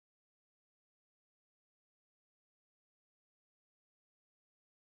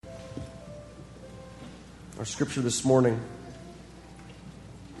Our scripture this morning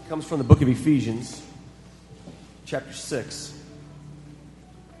comes from the book of Ephesians, chapter 6.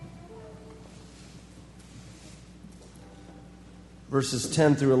 Verses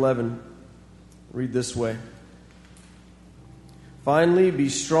 10 through 11 read this way. Finally, be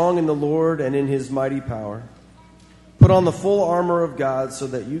strong in the Lord and in His mighty power. Put on the full armor of God so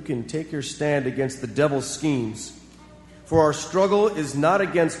that you can take your stand against the devil's schemes. For our struggle is not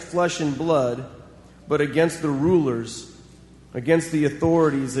against flesh and blood, but against the rulers, against the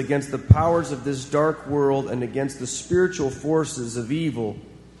authorities, against the powers of this dark world, and against the spiritual forces of evil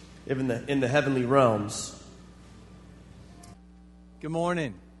in the heavenly realms. Good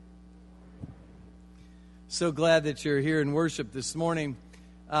morning. So glad that you're here in worship this morning.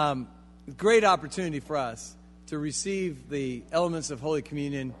 Great opportunity for us to receive the elements of Holy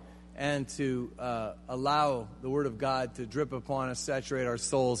Communion and to allow the Word of God to drip upon us, saturate our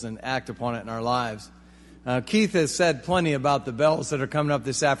souls, and act upon it in our lives. Keith has said plenty about the bells that are coming up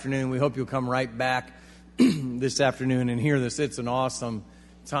this afternoon. We hope you'll come right back this afternoon and hear this. It's an awesome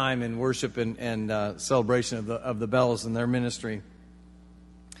time in worship and celebration of the bells and their ministry.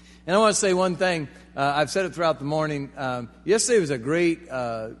 And I want to say one thing. I've said it throughout the morning. Yesterday was a great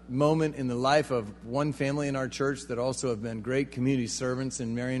moment in the life of one family in our church that also have been great community servants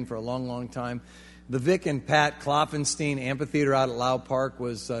in Marion for a long, long time. The Vic and Pat Kloffenstein Amphitheater out at Lau Park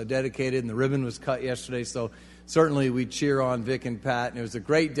was dedicated, and the ribbon was cut yesterday. So certainly we cheer on Vic and Pat, and it was a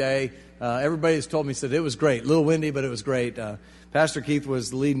great day. Everybody has told me, said it was great. A little windy, but it was great. Pastor Keith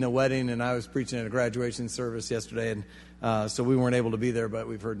was leading a wedding, and I was preaching at a graduation service yesterday, and so we weren't able to be there, but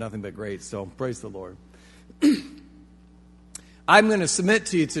we've heard nothing but great. So praise the Lord. I'm going to submit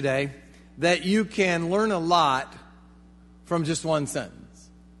to you today that you can learn a lot from just one sentence.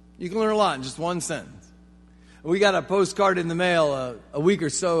 You can learn a lot in just one sentence. We got a postcard in the mail a week or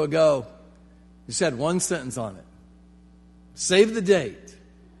so ago. It said one sentence on it. Save the date,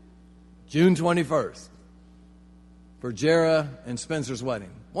 June 21st, for Jera and Spencer's wedding.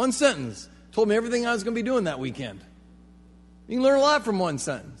 One sentence told me everything I was going to be doing that weekend. You can learn a lot from one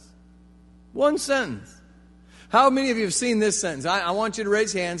sentence. One sentence. How many of you have seen this sentence? I want you to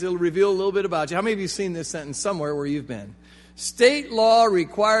raise hands. It'll reveal a little bit about you. How many of you have seen this sentence somewhere where you've been? State law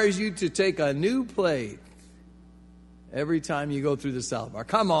requires you to take a new plate every time you go through the salad bar.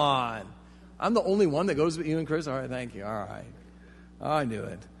 Come on. I'm the only one that goes with you and Chris? All right, thank you. All right. I knew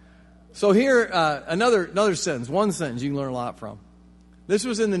it. So here, another sentence, one sentence you can learn a lot from. This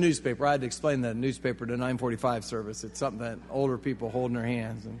was in the newspaper. I had to explain the newspaper to 945 service. It's something that older people hold in their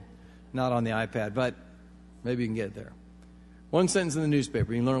hands and not on the iPad, but maybe you can get it there. One sentence in the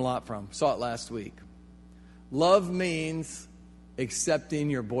newspaper you can learn a lot from. Saw it last week. Love means accepting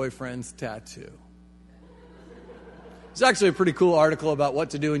your boyfriend's tattoo. It's actually a pretty cool article about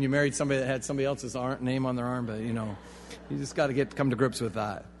what to do when you married somebody that had somebody else's name on their arm, but you just got to come to grips with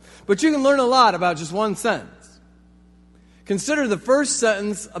that. But you can learn a lot about just one sentence. Consider the first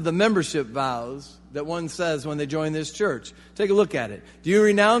sentence of the membership vows that one says when they join this church. Take a look at it. Do you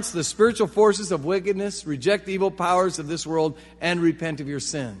renounce the spiritual forces of wickedness, reject the evil powers of this world, and repent of your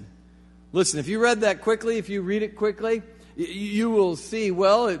sin? Listen, if you read that quickly, if you read it quickly, you will see,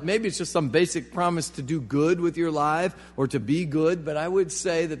 well, maybe it's just some basic promise to do good with your life or to be good, but I would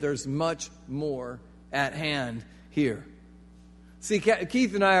say that there's much more at hand here. See,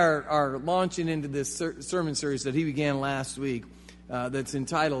 Keith and I are launching into this sermon series that he began last week that's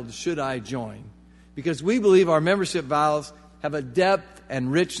entitled, Should I Join? Because we believe our membership vows have a depth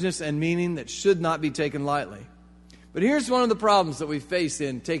and richness and meaning that should not be taken lightly. But here's one of the problems that we face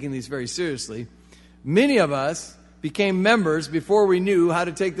in taking these very seriously. Many of us became members before we knew how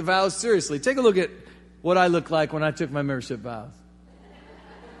to take the vows seriously. Take a look at what I looked like when I took my membership vows.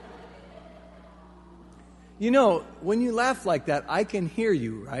 You know, when you laugh like that, I can hear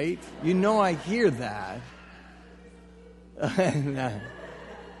you, right? You know I hear that.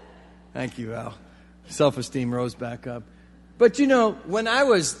 Thank you, Al. Self-esteem rose back up. But you know, when I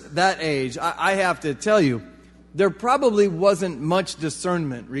was that age, I have to tell you, there probably wasn't much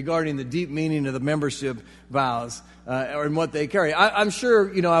discernment regarding the deep meaning of the membership vows or in what they carry. I'm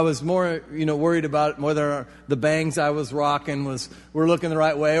sure, I was more, worried about whether the bangs I was rocking were looking the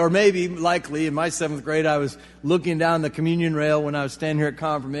right way. Or maybe, likely, in my 7th grade, I was looking down the communion rail when I was standing here at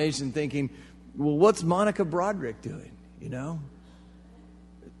confirmation thinking, well, what's Monica Broderick doing,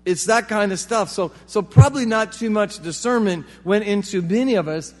 It's that kind of stuff. So probably not too much discernment went into many of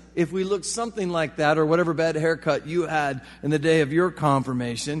us if we look something like that or whatever bad haircut you had in the day of your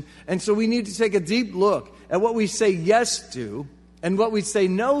confirmation. And so we need to take a deep look at what we say yes to and what we say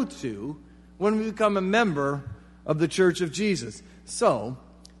no to when we become a member of the Church of Jesus. So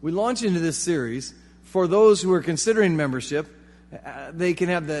we launch into this series for those who are considering membership, they can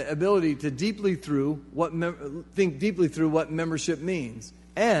have the ability to think deeply through what membership means.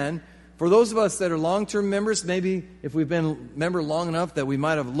 And for those of us that are long-term members, maybe if we've been a member long enough that we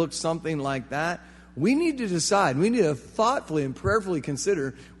might have looked something like that, we need to decide. We need to thoughtfully and prayerfully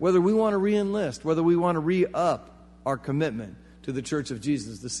consider whether we want to re-enlist, whether we want to re-up our commitment to the Church of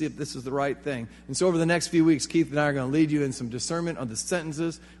Jesus to see if this is the right thing. And so over the next few weeks, Keith and I are going to lead you in some discernment on the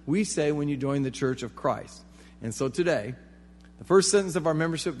sentences we say when you join the Church of Christ. And so today, the first sentence of our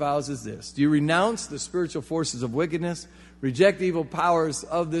membership vows is this: do you renounce the spiritual forces of wickedness, reject the evil powers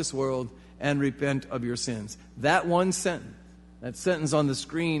of this world, and repent of your sins? That one sentence, that sentence on the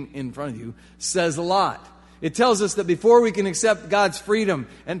screen in front of you, says a lot. It tells us that before we can accept God's freedom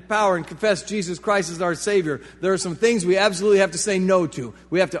and power and confess Jesus Christ as our Savior, there are some things we absolutely have to say no to.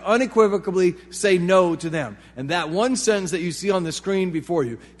 We have to unequivocally say no to them. And that one sentence that you see on the screen before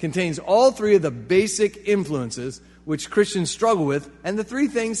you contains all three of the basic influences which Christians struggle with, and the three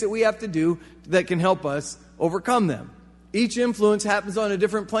things that we have to do that can help us overcome them. Each influence happens on a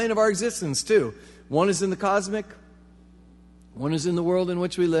different plane of our existence, too. One is in the cosmic, one is in the world in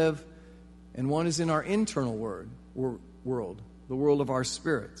which we live, and one is in our internal world, the world of our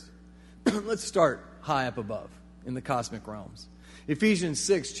spirits. Let's start high up above, in the cosmic realms. Ephesians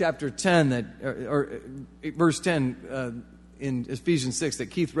 6, chapter 10, verse 10 in Ephesians 6 that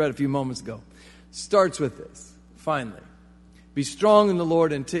Keith read a few moments ago, starts with this. Finally, be strong in the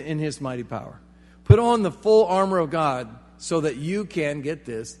Lord and in His mighty power. Put on the full armor of God so that you can, get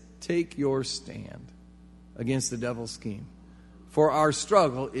this, take your stand against the devil's scheme. For our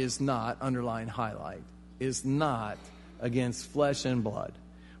struggle is not, underline highlight, is not against flesh and blood,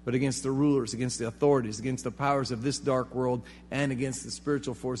 but against the rulers, against the authorities, against the powers of this dark world, and against the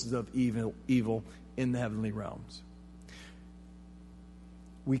spiritual forces of evil in the heavenly realms.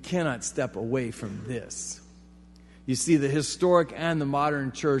 We cannot step away from this. You see, the historic and the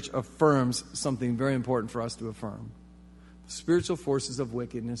modern church affirms something very important for us to affirm. The spiritual forces of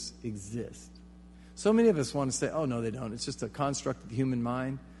wickedness exist. So many of us want to say, oh, no, they don't. It's just a construct of the human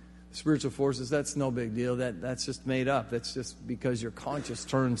mind. Spiritual forces, that's no big deal. That's just made up. That's just because your conscience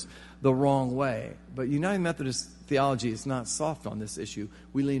turns the wrong way. But United Methodist theology is not soft on this issue.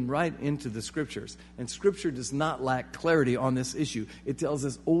 We lean right into the Scriptures. And Scripture does not lack clarity on this issue. It tells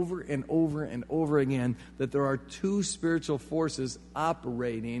us over and over and over again that there are two spiritual forces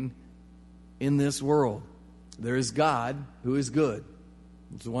operating in this world. There is God, who is good.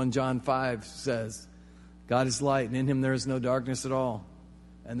 It's 1 John 5 says, God is light, and in Him there is no darkness at all.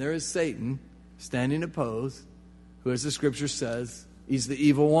 And there is Satan, standing opposed, who, as the Scripture says, he's the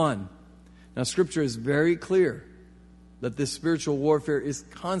evil one. Now, Scripture is very clear that this spiritual warfare is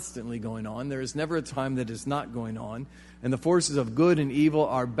constantly going on. There is never a time that is not going on. And the forces of good and evil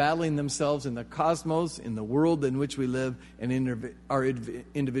are battling themselves in the cosmos, in the world in which we live, and in our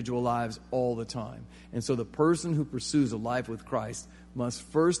individual lives all the time. And so the person who pursues a life with Christ must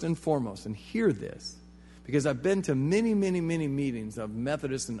first and foremost, and hear this, because I've been to many, many, many meetings of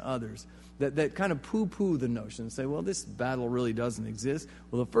Methodists and others that kind of poo-poo the notion and say, well, this battle really doesn't exist.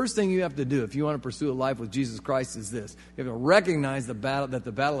 Well, the first thing you have to do if you want to pursue a life with Jesus Christ is this. You have to recognize that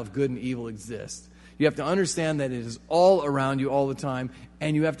the battle of good and evil exists. You have to understand that it is all around you all the time,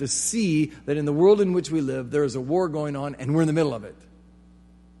 and you have to see that in the world in which we live, there is a war going on, and we're in the middle of it.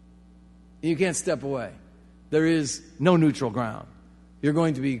 You can't step away. There is no neutral ground. You're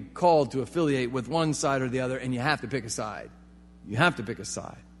going to be called to affiliate with one side or the other, and you have to pick a side. You have to pick a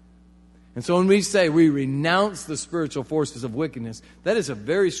side. And so when we say we renounce the spiritual forces of wickedness, that is a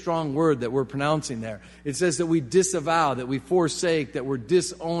very strong word that we're pronouncing there. It says that we disavow, that we forsake, that we're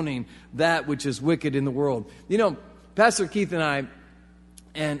disowning that which is wicked in the world. You know, Pastor Keith and I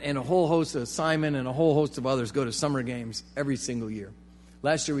and a whole host of Simon and a whole host of others go to summer games every single year.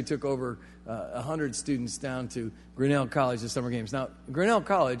 Last year we took over 100 students down to Grinnell College to summer games. Now, Grinnell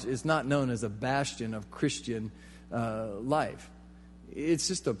College is not known as a bastion of Christian life. It's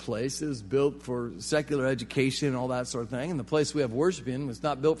just a place that was built for secular education and all that sort of thing. And the place we have worship in was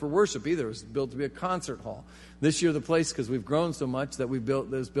not built for worship either. It was built to be a concert hall. This year, the place, because we've grown so much that was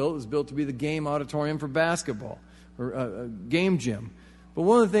built to be the game auditorium for basketball, or a game gym. But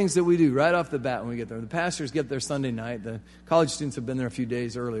one of the things that we do right off the bat when we get there, the pastors get there Sunday night. The college students have been there a few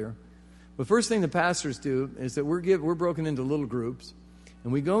days earlier. The first thing the pastors do is that we're broken into little groups.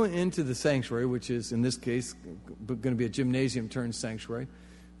 And we go into the sanctuary, which is, in this case, going to be a gymnasium turned sanctuary.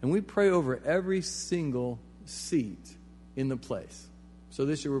 And we pray over every single seat in the place. So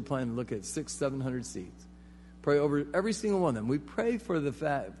this year we're planning to look at 600-700 seats. Pray over every single one of them. We pray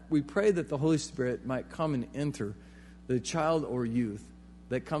that the Holy Spirit might come and enter the child or youth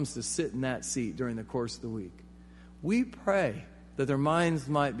that comes to sit in that seat during the course of the week. We pray that their minds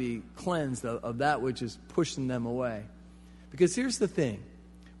might be cleansed of that which is pushing them away. Because here's the thing.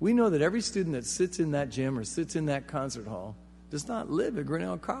 We know that every student that sits in that gym or sits in that concert hall does not live at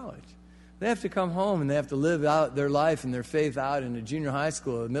Grinnell College. They have to come home and they have to live out their life and their faith out in a junior high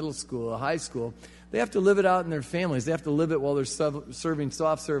school, a middle school, a high school. They have to live it out in their families. They have to live it while they're serving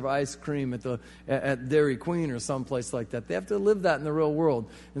soft serve ice cream at Dairy Queen or someplace like that. They have to live that in the real world.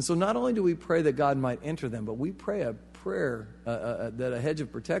 And so not only do we pray that God might enter them, but we pray a prayer that a hedge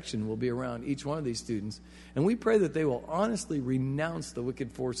of protection will be around each one of these students. And we pray that they will honestly renounce the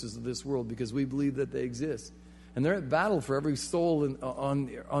wicked forces of this world because we believe that they exist. And they're at battle for every soul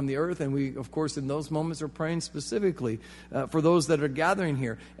on the earth. And we, of course, in those moments are praying specifically for those that are gathering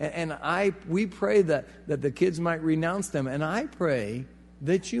here. We pray that the kids might renounce them. And I pray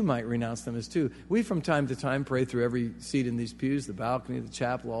that you might renounce them as too. We, from time to time, pray through every seat in these pews, the balcony, the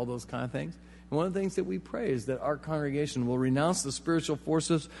chapel, all those kind of things. And one of the things that we pray is that our congregation will renounce the spiritual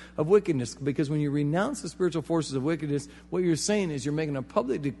forces of wickedness. Because when you renounce the spiritual forces of wickedness, what you're saying is you're making a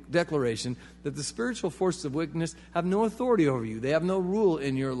public declaration that the spiritual forces of wickedness have no authority over you. They have no rule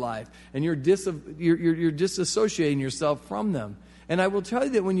in your life. And you're disassociating yourself from them. And I will tell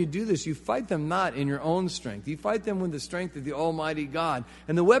you that when you do this, you fight them not in your own strength. You fight them with the strength of the Almighty God.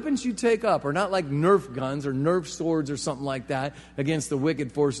 And the weapons you take up are not like Nerf guns or Nerf swords or something like that against the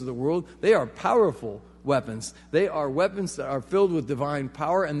wicked force of the world. They are powerful weapons. They are weapons that are filled with divine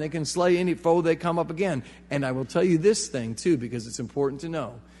power, and they can slay any foe they come up again. And I will tell you this thing, too, because it's important to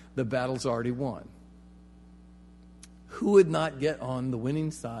know. The battle's already won. Who would not get on the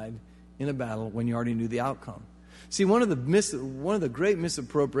winning side in a battle when you already knew the outcome? See, one of the great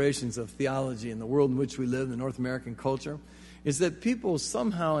misappropriations of theology in the world in which we live, the North American culture, is that people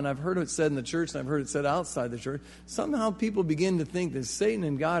somehow, and I've heard it said in the church and I've heard it said outside the church, somehow people begin to think that Satan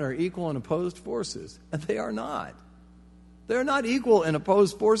and God are equal and opposed forces. And they are not. They're not equal and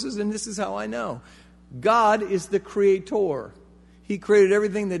opposed forces, and this is how I know. God is the creator. He created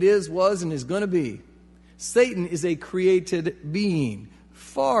everything that is, was, and is going to be. Satan is a created being,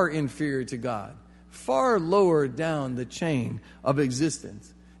 far inferior to God. Far lower down the chain of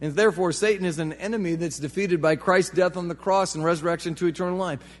existence. And therefore, Satan is an enemy that's defeated by Christ's death on the cross and resurrection to eternal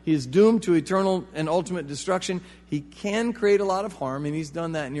life. He is doomed to eternal and ultimate destruction. He can create a lot of harm, and he's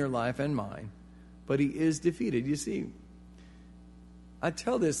done that in your life and mine. But he is defeated. You see, I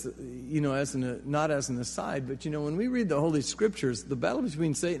tell this, not as an aside, but when we read the Holy Scriptures, the battle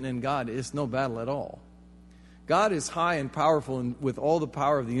between Satan and God is no battle at all. God is high and powerful and with all the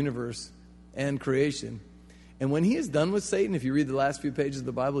power of the universe and creation. And when he is done with Satan, if you read the last few pages of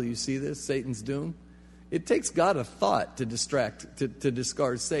the Bible, you see this, Satan's doom. It takes God a thought to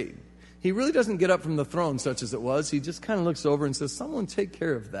discard Satan. He really doesn't get up from the throne such as it was. He just kind of looks over and says, someone take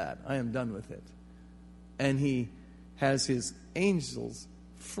care of that. I am done with it. And he has his angels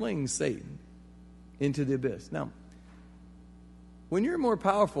fling Satan into the abyss. Now, when you're more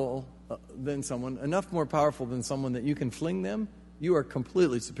powerful than someone, enough more powerful than someone that you can fling them, you are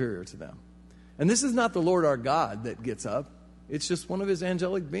completely superior to them. And this is not the Lord our God that gets up. It's just one of his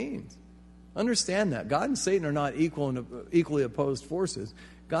angelic beings. Understand that. God and Satan are not equal and equally opposed forces.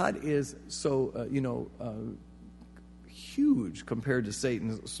 God is so, huge compared to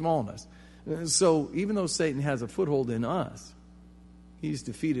Satan's smallness. So even though Satan has a foothold in us, he's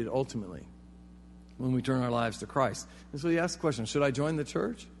defeated ultimately when we turn our lives to Christ. And so you ask the question, should I join the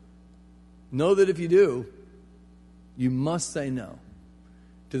church? Know that if you do, you must say no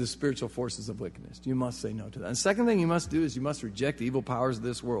to the spiritual forces of wickedness. You must say no to that. And the second thing you must do is you must reject the evil powers of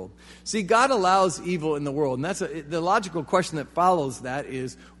this world. See, God allows evil in the world. And the logical question that follows that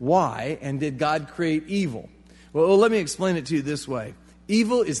is, why? And did God create evil? Well, let me explain it to you this way.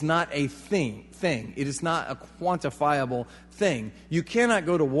 Evil is not a thing. It is not a quantifiable thing. You cannot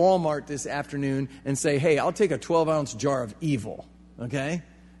go to Walmart this afternoon and say, hey, I'll take a 12-ounce jar of evil. Okay?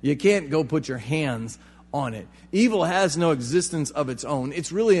 You can't go put your hands on it. Evil has no existence of its own.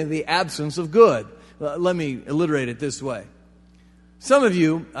 It's really the absence of good. Let me alliterate it this way. Some of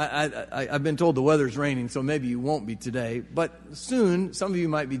you, I've been told the weather's raining, so maybe you won't be today, but soon some of you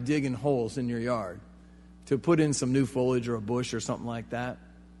might be digging holes in your yard to put in some new foliage or a bush or something like that.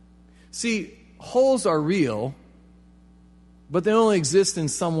 See, holes are real, but they only exist in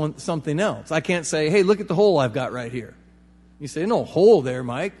something else. I can't say, hey, look at the hole I've got right here. You say, no hole there,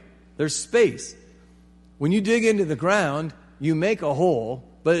 Mike. There's space. When you dig into the ground, you make a hole,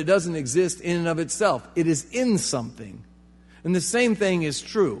 but it doesn't exist in and of itself. It is in something. And the same thing is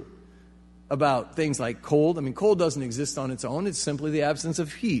true about things like cold. I mean, cold doesn't exist on its own. It's simply the absence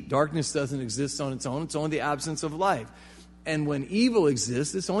of heat. Darkness doesn't exist on its own. It's only the absence of light. And when evil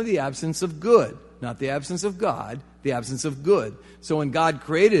exists, it's only the absence of good, not the absence of God, the absence of good. So when God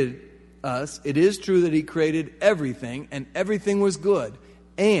created us, it is true that he created everything, and everything was good.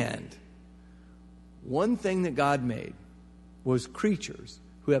 And one thing that God made was creatures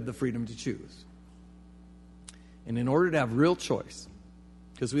who have the freedom to choose. And in order to have real choice,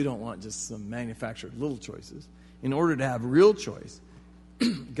 because we don't want just some manufactured little choices, in order to have real choice,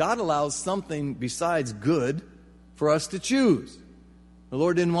 God allows something besides good for us to choose. The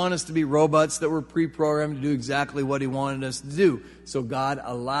Lord didn't want us to be robots that were pre-programmed to do exactly what he wanted us to do. So God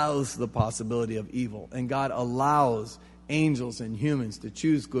allows the possibility of evil. And God allows angels and humans to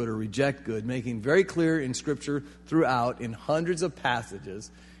choose good or reject good, making very clear in Scripture throughout, in hundreds of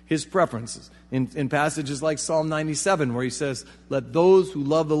passages, his preferences. In passages like Psalm 97, where he says, let those who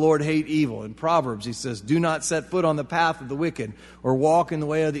love the Lord hate evil. In Proverbs, he says, do not set foot on the path of the wicked or walk in the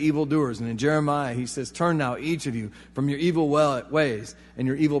way of the evildoers. And in Jeremiah, he says, turn now, each of you, from your evil ways and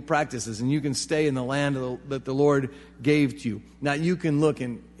your evil practices, and you can stay in the land that the Lord gave to you. Now, you can look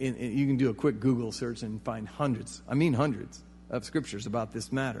you can do a quick Google search and find hundreds of scriptures about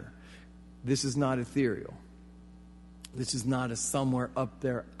this matter. This is not ethereal. This is not a somewhere up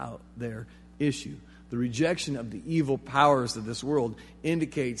there, out there issue. The rejection of the evil powers of this world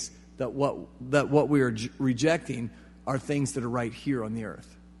indicates that what we are rejecting are things that are right here on the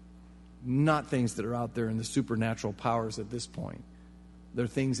earth, not things that are out there in the supernatural powers at this point. They're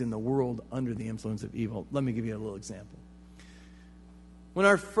things in the world under the influence of evil. Let me give you a little example. When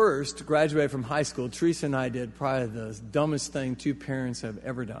I first graduated from high school, Teresa and I did probably the dumbest thing two parents have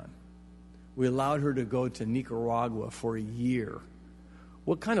ever done. We allowed her to go to Nicaragua for a year.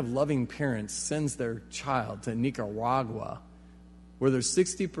 What kind of loving parent sends their child to Nicaragua, where there's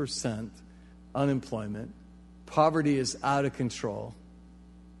 60% unemployment, poverty is out of control,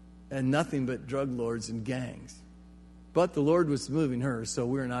 and nothing but drug lords and gangs? But the Lord was moving her, so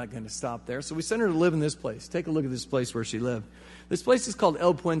we're not going to stop there. So we sent her to live in this place. Take a look at this place where she lived. This place is called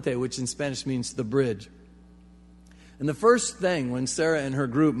El Puente, which in Spanish means the bridge. And the first thing when Sarah and her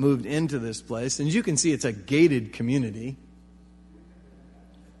group moved into this place, and you can see it's a gated community,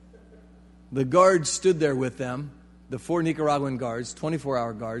 the guards stood there with them, the 4 Nicaraguan guards,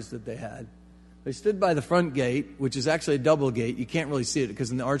 24-hour guards that they had. They stood by the front gate, which is actually a double gate. You can't really see it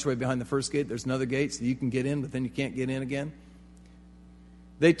because in the archway behind the first gate, there's another gate, so you can get in, but then you can't get in again.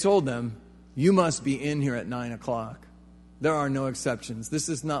 They told them, you must be in here at 9 o'clock. There are no exceptions. This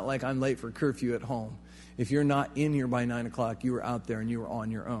is not like I'm late for curfew at home. If you're not in here by 9 o'clock, you were out there and you were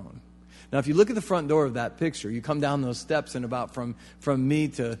on your own. Now, if you look at the front door of that picture, you come down those steps and about from me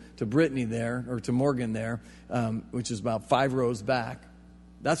to Brittany there, or to Morgan there, which is about 5 rows back,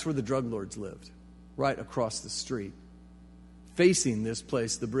 that's where the drug lords lived, right across the street, facing this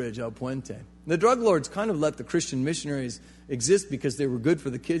place, the bridge, El Puente. The drug lords kind of let the Christian missionaries exist because they were good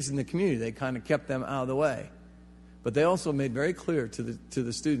for the kids in the community. They kind of kept them out of the way. But they also made very clear to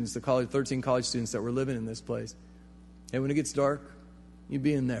the students, the 13 college students that were living in this place, hey, when it gets dark, you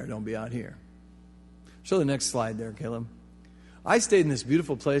be in there, don't be out here. Show the next slide there, Caleb. I stayed in this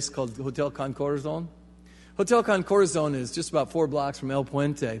beautiful place called Hotel Can Corazon. Hotel Can Corazon is just about 4 blocks from El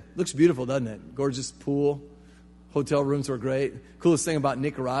Puente. Looks beautiful, doesn't it? Gorgeous pool. Hotel rooms were great. Coolest thing about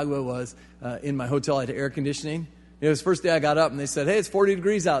Nicaragua was in my hotel I had air conditioning. It was the first day I got up and they said, hey, it's 40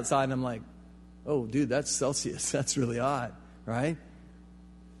 degrees outside. And I'm like, oh, dude, that's Celsius. That's really hot, right? And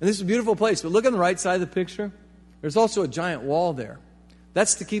this is a beautiful place. But look on the right side of the picture. There's also a giant wall there.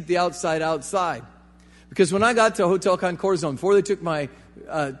 That's to keep the outside outside. Because when I got to Hotel Can Corazon, before they took me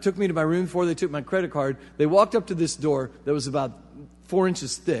to my room, before they took my credit card, they walked up to this door that was about 4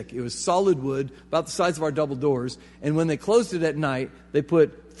 inches thick. It was solid wood, about the size of our double doors. And when they closed it at night, they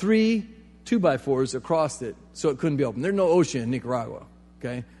put 3 2x4s across it so it couldn't be opened. There's no ocean in Nicaragua.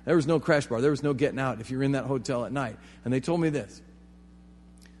 Okay? There was no crash bar. There was no getting out if you're in that hotel at night. And they told me this.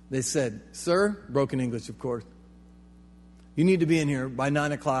 They said, sir, broken English, of course, you need to be in here by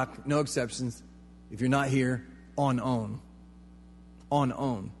 9 o'clock, no exceptions. If you're not here, on own. On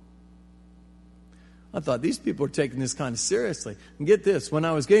own. I thought, these people are taking this kind of seriously. And get this, when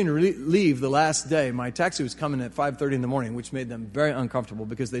I was getting to leave the last day, my taxi was coming at 5:30 in the morning, which made them very uncomfortable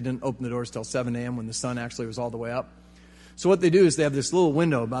because they didn't open the doors till 7 a.m. when the sun actually was all the way up. So what they do is they have this little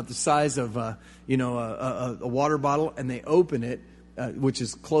window about the size of a water bottle, and they open it which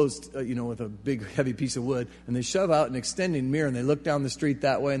is closed, with a big, heavy piece of wood, and they shove out an extending mirror, and they look down the street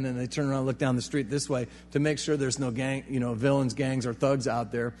that way, and then they turn around and look down the street this way to make sure there's no villains, gangs, or thugs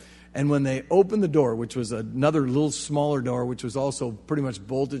out there. And when they opened the door, which was another little smaller door, which was also pretty much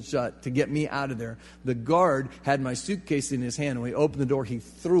bolted shut to get me out of there, the guard had my suitcase in his hand. And when he opened the door, he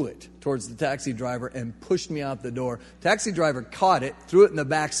threw it towards the taxi driver and pushed me out the door. Taxi driver caught it, threw it in the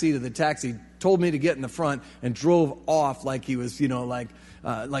back seat of the taxi, told me to get in the front, and drove off like he was,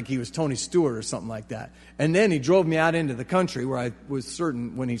 like he was Tony Stewart or something like that. And then he drove me out into the country where I was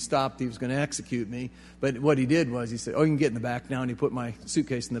certain when he stopped he was going to execute me. But what he did was he said, "Oh, you can get in the back now," and he put my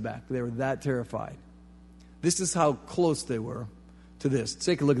suitcase in the back. They were that terrified. This is how close they were to this.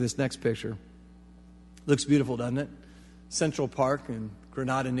 Take a look at this next picture. Looks beautiful, doesn't it? Central Park in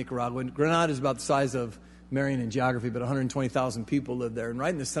Granada, Nicaragua. Granada is about the size of Marion in geography, but 120,000 people live there. And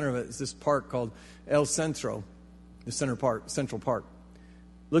right in the center of it is this park called El Centro, the Central Park.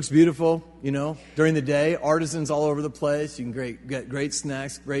 Looks beautiful, during the day. Artisans all over the place. You can get great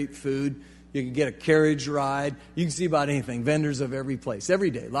snacks, great food. You can get a carriage ride. You can see about anything. Vendors of every place, every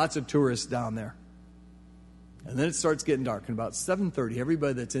day. Lots of tourists down there. And then it starts getting dark. And about 7:30,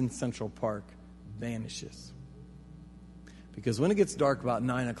 everybody that's in Central Park vanishes. Because when it gets dark about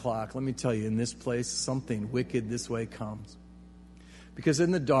 9 o'clock, let me tell you, in this place, something wicked this way comes. Because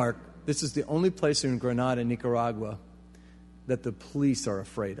in the dark, this is the only place in Granada, Nicaragua, that the police are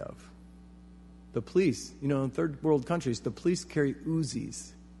afraid of. The police, in third world countries, the police carry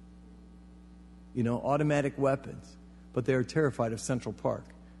Uzis, automatic weapons, but they are terrified of Central Park.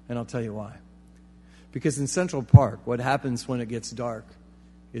 And I'll tell you why. Because in Central Park, what happens when it gets dark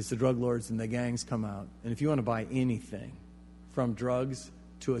is the drug lords and the gangs come out. And if you want to buy anything, from drugs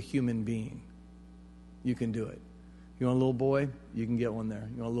to a human being, you can do it. You want a little boy? You can get one there.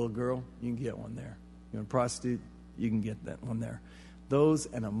 You want a little girl? You can get one there. You want a prostitute? You can get that one there. Those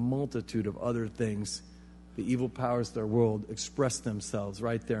and a multitude of other things, the evil powers of their world express themselves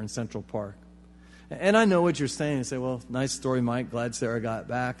right there in Central Park. And I know what you're saying. You say, well, nice story, Mike. Glad Sarah got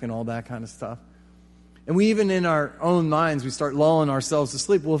back and all that kind of stuff. And we even in our own minds, we start lulling ourselves to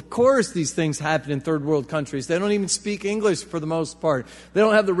sleep. Well, of course these things happen in third world countries. They don't even speak English for the most part. They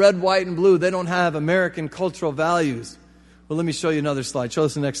don't have the red, white, and blue. They don't have American cultural values. Well, let me show you another slide. Show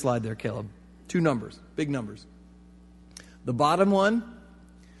us the next slide there, Caleb. 2 numbers, big numbers. The bottom one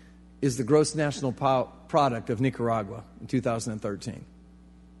is the gross national product of Nicaragua in 2013.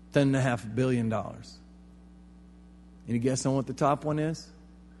 $10.5 billion. Any guess on what the top one is?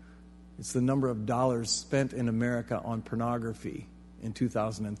 It's the number of dollars spent in America on pornography in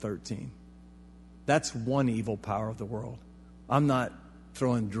 2013. That's one evil power of the world. I'm not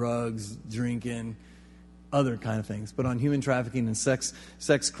throwing drugs, drinking, other kind of things, but on human trafficking and sex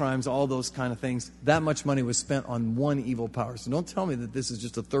crimes, all those kind of things, that much money was spent on one evil power. So don't tell me that this is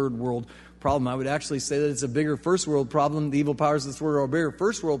just a third world problem. I would actually say that it's a bigger first world problem. The evil powers of this world are a bigger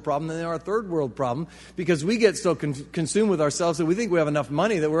first world problem than they are a third world problem, because we get so consumed with ourselves that we think we have enough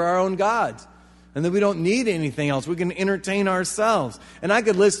money that we're our own gods and that we don't need anything else. We can entertain ourselves. And I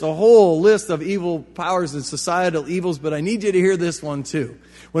could list a whole list of evil powers and societal evils, but I need you to hear this one too.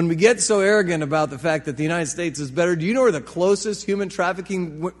 When we get so arrogant about the fact that the United States is better, do you know where the closest human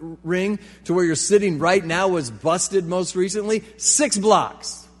trafficking ring to where you're sitting right now was busted most recently? 6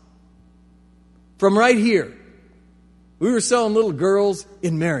 blocks from right here. We were selling little girls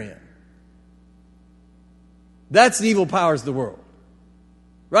in Marion. That's the evil powers of the world.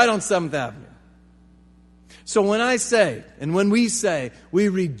 Right on 7th Avenue. So when I say, and when we say, we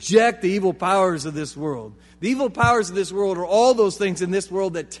reject the evil powers of this world, the evil powers of this world are all those things in this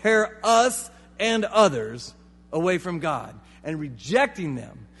world that tear us and others away from God. And rejecting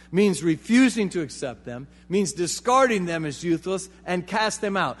them means refusing to accept them, means discarding them as useless and cast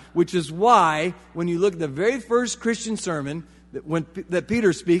them out. Which is why, when you look at the very first Christian sermon that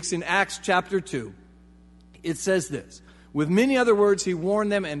Peter speaks in Acts chapter 2, it says this: with many other words, he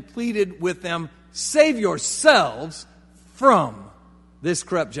warned them and pleaded with them, save yourselves from this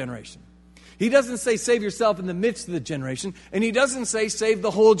corrupt generation. He doesn't say save yourself in the midst of the generation, and he doesn't say save the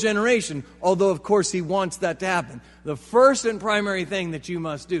whole generation, although of course he wants that to happen. The first and primary thing that you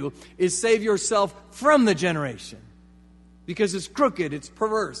must do is save yourself from the generation, because it's crooked, it's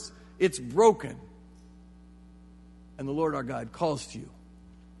perverse, it's broken. And the Lord our God calls to you,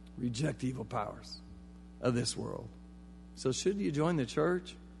 reject evil powers of this world. So should you join the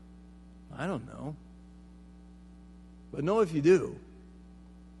church? I don't know. But know if you do,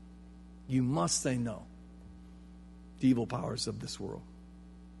 you must say no to evil powers of this world.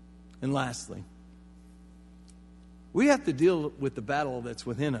 And lastly, we have to deal with the battle that's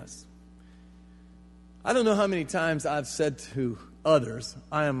within us. I don't know how many times I've said to others,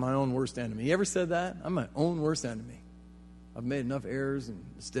 I am my own worst enemy. You ever said that? I'm my own worst enemy. I've made enough errors and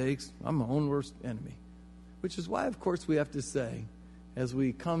mistakes. I'm my own worst enemy. Which is why, of course, we have to say, as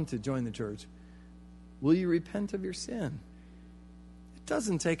we come to join the church, will you repent of your sin? It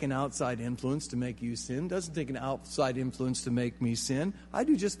doesn't take an outside influence to make you sin. It doesn't take an outside influence to make me sin. I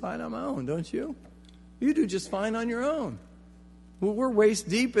do just fine on my own, don't you? You do just fine on your own. Well, we're waist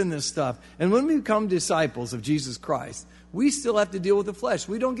deep in this stuff. And when we become disciples of Jesus Christ, we still have to deal with the flesh.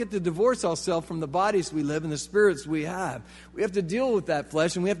 We don't get to divorce ourselves from the bodies we live and the spirits we have. We have to deal with that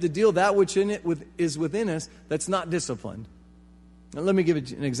flesh, and we have to deal that which is within us that's not disciplined. Now, let me give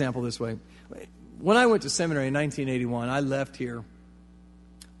an example this way. When I went to seminary in 1981, I left here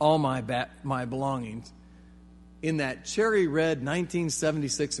all my belongings in that cherry red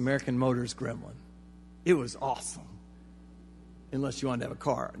 1976 American Motors Gremlin. It was awesome. Unless you wanted to have a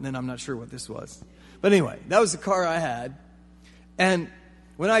car. And then I'm not sure what this was. But anyway, that was the car I had. And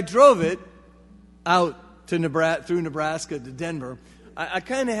when I drove it out to through Nebraska to Denver, I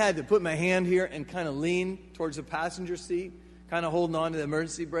kind of had to put my hand here and kind of lean towards the passenger seat, kind of holding on to the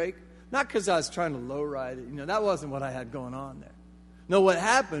emergency brake. Not because I was trying to lowride it. That wasn't what I had going on there. No, what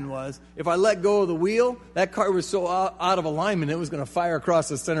happened was, if I let go of the wheel, that car was so out of alignment, it was going to fire across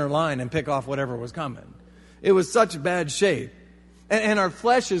the center line and pick off whatever was coming. It was such bad shape. And our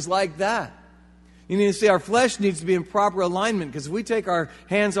flesh is like that. You need to see, our flesh needs to be in proper alignment, because if we take our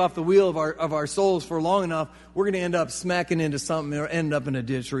hands off the wheel of our souls for long enough, we're going to end up smacking into something or end up in a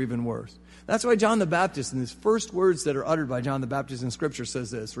ditch, or even worse. That's why John the Baptist, in his first words that are uttered by John the Baptist in Scripture,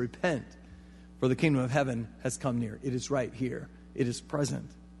 says this: repent, for the kingdom of heaven has come near. It is right here. It is present.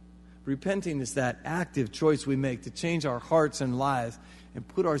 Repenting is that active choice we make to change our hearts and lives and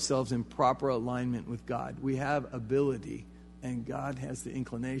put ourselves in proper alignment with God. We have ability, and God has the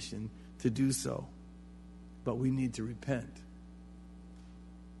inclination to do so. But we need to repent.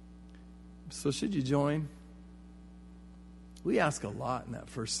 So should you join? We ask a lot in that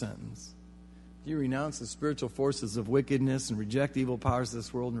first sentence. Do you renounce the spiritual forces of wickedness and reject evil powers of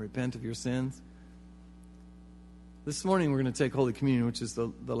this world and repent of your sins? This morning we're going to take Holy Communion, which is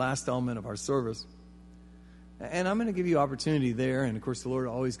the last element of our service. And I'm going to give you opportunity there, and of course the Lord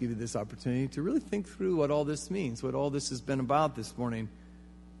will always give you this opportunity to really think through what all this means, what all this has been about this morning.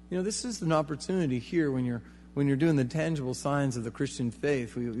 This is an opportunity here when you're doing the tangible signs of the Christian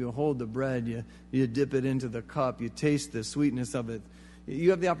faith. You hold the bread, you dip it into the cup, you taste the sweetness of it.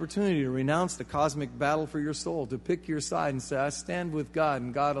 You have the opportunity to renounce the cosmic battle for your soul, to pick your side and say, I stand with God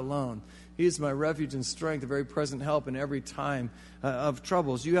and God alone. He is my refuge and strength, a very present help in every time of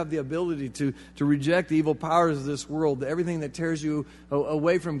troubles. You have the ability to reject the evil powers of this world, everything that tears you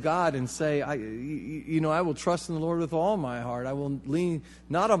away from God, and say, I will trust in the Lord with all my heart. I will lean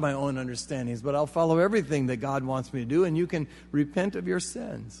not on my own understandings, but I'll follow everything that God wants me to do. And you can repent of your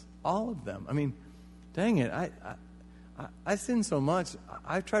sins, all of them. I mean, dang it, I sin so much.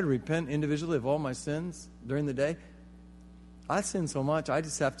 I try to repent individually of all my sins during the day. I sin so much, I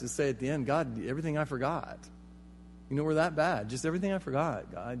just have to say at the end, God, everything I forgot. We're that bad. Just everything I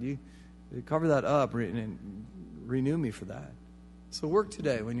forgot. God, you cover that up and renew me for that. So work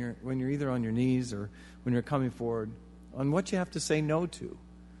today when you're either on your knees or when you're coming forward on what you have to say no to,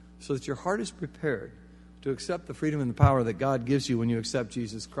 so that your heart is prepared to accept the freedom and the power that God gives you when you accept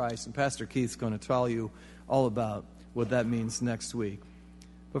Jesus Christ. And Pastor Keith's going to tell you all about what that means next week.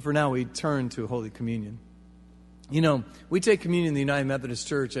 But for now, we turn to Holy Communion. We take communion in the United Methodist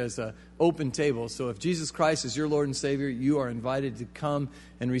Church as an open table. So if Jesus Christ is your Lord and Savior, you are invited to come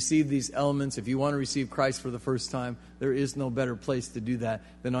and receive these elements. If you want to receive Christ for the first time, there is no better place to do that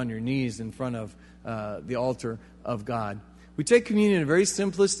than on your knees in front of the altar of God. We take communion in a very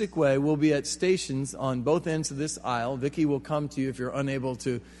simplistic way. We'll be at stations on both ends of this aisle. Vicki will come to you if you're unable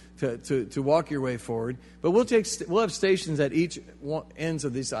to walk your way forward. But we'll have stations at each ends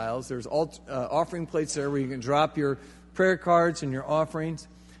of these aisles. There's offering plates there where you can drop your prayer cards and your offerings.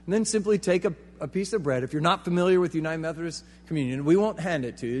 And then simply take a piece of bread. If you're not familiar with United Methodist Communion, we won't hand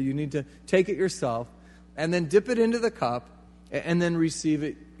it to you. You need to take it yourself. And then dip it into the cup and then receive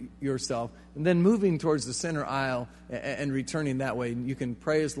it yourself. And then moving towards the center aisle and returning that way. You can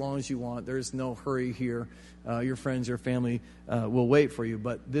pray as long as you want. There's no hurry here. Your friends, your family will wait for you,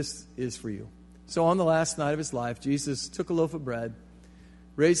 but this is for you. So on the last night of his life, Jesus took a loaf of bread,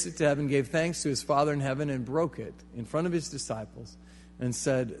 raised it to heaven, gave thanks to his Father in heaven, and broke it in front of his disciples and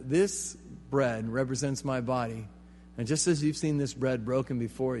said, this bread represents my body. And just as you've seen this bread broken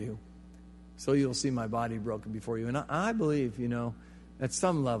before you, so you'll see my body broken before you. And I believe, at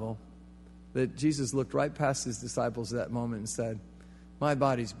some level, that Jesus looked right past his disciples at that moment and said, my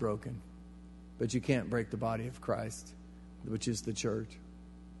body's broken, but you can't break the body of Christ. which is the church.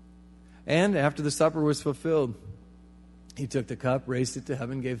 And after the supper was fulfilled, he took the cup, raised it to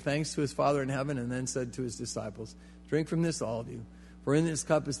heaven, gave thanks to his Father in heaven, and then said to his disciples, "Drink from this, all of you. For in this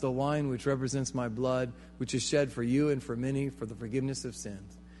cup is the wine which represents my blood, which is shed for you and for many for the forgiveness of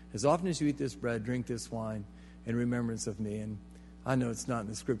sins. As often as you eat this bread, drink this wine in remembrance of me." And I know it's not in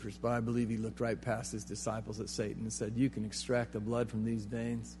the scriptures, but I believe he looked right past his disciples at Satan and said, "You can extract the blood from these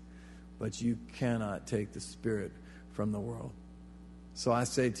veins, but you cannot take the Spirit from the world." So I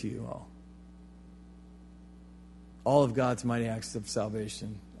say to you all of God's mighty acts of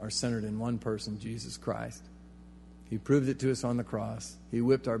salvation are centered in one person, Jesus Christ. He proved it to us on the cross. He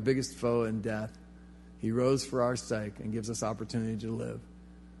whipped our biggest foe in death. He rose for our sake and gives us opportunity to live.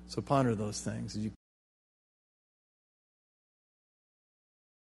 So ponder those things as you